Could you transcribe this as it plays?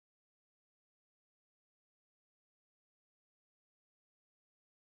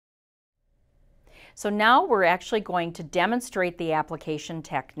So now we're actually going to demonstrate the application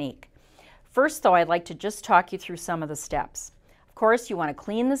technique. First though, I'd like to just talk you through some of the steps. Of course, you want to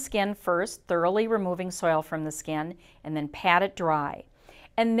clean the skin first, thoroughly removing soil from the skin, and then pat it dry.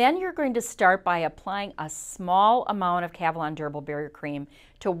 And then you're going to start by applying a small amount of Cavilon Durable Barrier Cream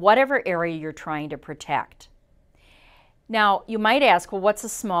to whatever area you're trying to protect. Now, you might ask, well, what's a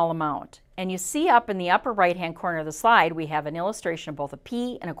small amount? And you see up in the upper right-hand corner of the slide, we have an illustration of both a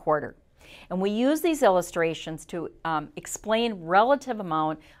pea and a quarter. And we use these illustrations to explain relative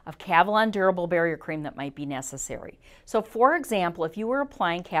amount of Cavilon Durable Barrier Cream that might be necessary. So for example, if you were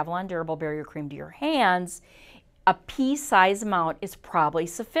applying Cavilon Durable Barrier Cream to your hands, a pea size amount is probably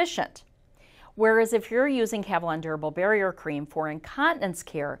sufficient. Whereas if you're using Cavilon Durable Barrier Cream for incontinence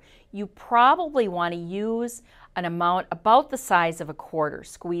care, you probably want to use an amount about the size of a quarter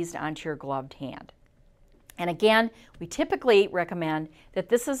squeezed onto your gloved hand. And again, we typically recommend that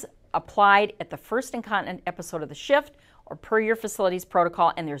this is applied at the first incontinent episode of the shift or per your facility's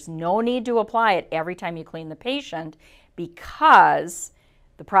protocol, and there's no need to apply it every time you clean the patient because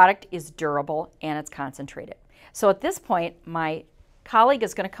the product is durable and it's concentrated. So at this point, my colleague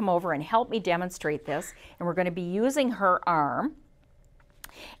is going to come over and help me demonstrate this, and we're going to be using her arm.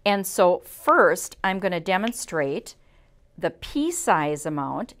 And so first, I'm going to demonstrate the pea size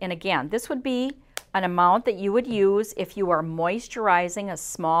amount, and again, this would be an amount that you would use if you are moisturizing a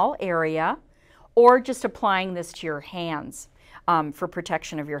small area or just applying this to your hands for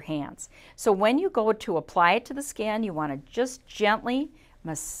protection of your hands. So when you go to apply it to the skin, you want to just gently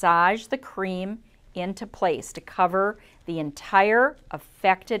massage the cream into place to cover the entire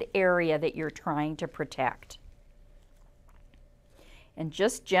affected area that you're trying to protect. And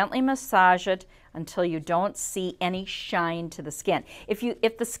just gently massage it until you don't see any shine to the skin.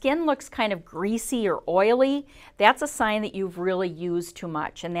 If the skin looks kind of greasy or oily, that's a sign that you've really used too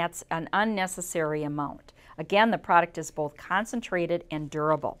much, and that's an unnecessary amount. Again, the product is both concentrated and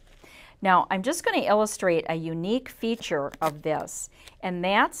durable. Now, I'm just going to illustrate a unique feature of this, and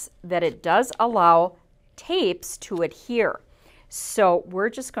that's that it does allow tapes to adhere. So we're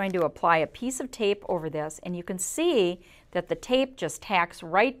just going to apply a piece of tape over this, and you can see that the tape just tacks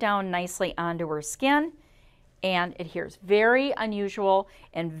right down nicely onto her skin and adheres. Very unusual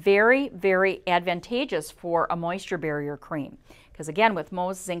and very, very advantageous for a moisture barrier cream. Because again, with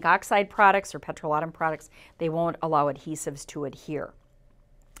most zinc oxide products or petrolatum products, they won't allow adhesives to adhere.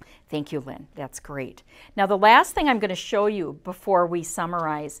 Thank you, Lynn. That's great. Now, the last thing I'm going to show you before we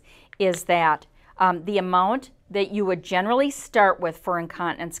summarize is that the amount that you would generally start with for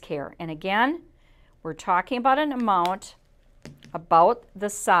incontinence care. And again, we're talking about an amount about the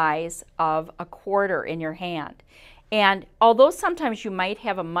size of a quarter in your hand. And although sometimes you might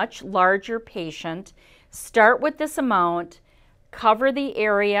have a much larger patient, start with this amount, cover the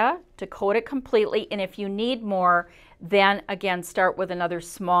area to coat it completely, and if you need more, then again start with another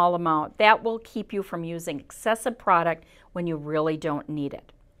small amount. That will keep you from using excessive product when you really don't need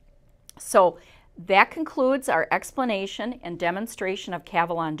it. So that concludes our explanation and demonstration of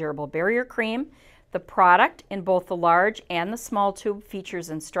Cavilon Durable Barrier Cream. The product in both the large and the small tube features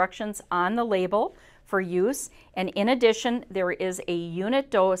instructions on the label for use, and in addition there is a unit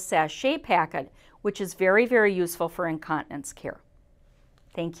dose sachet packet which is very, very useful for incontinence care.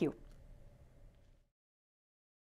 Thank you.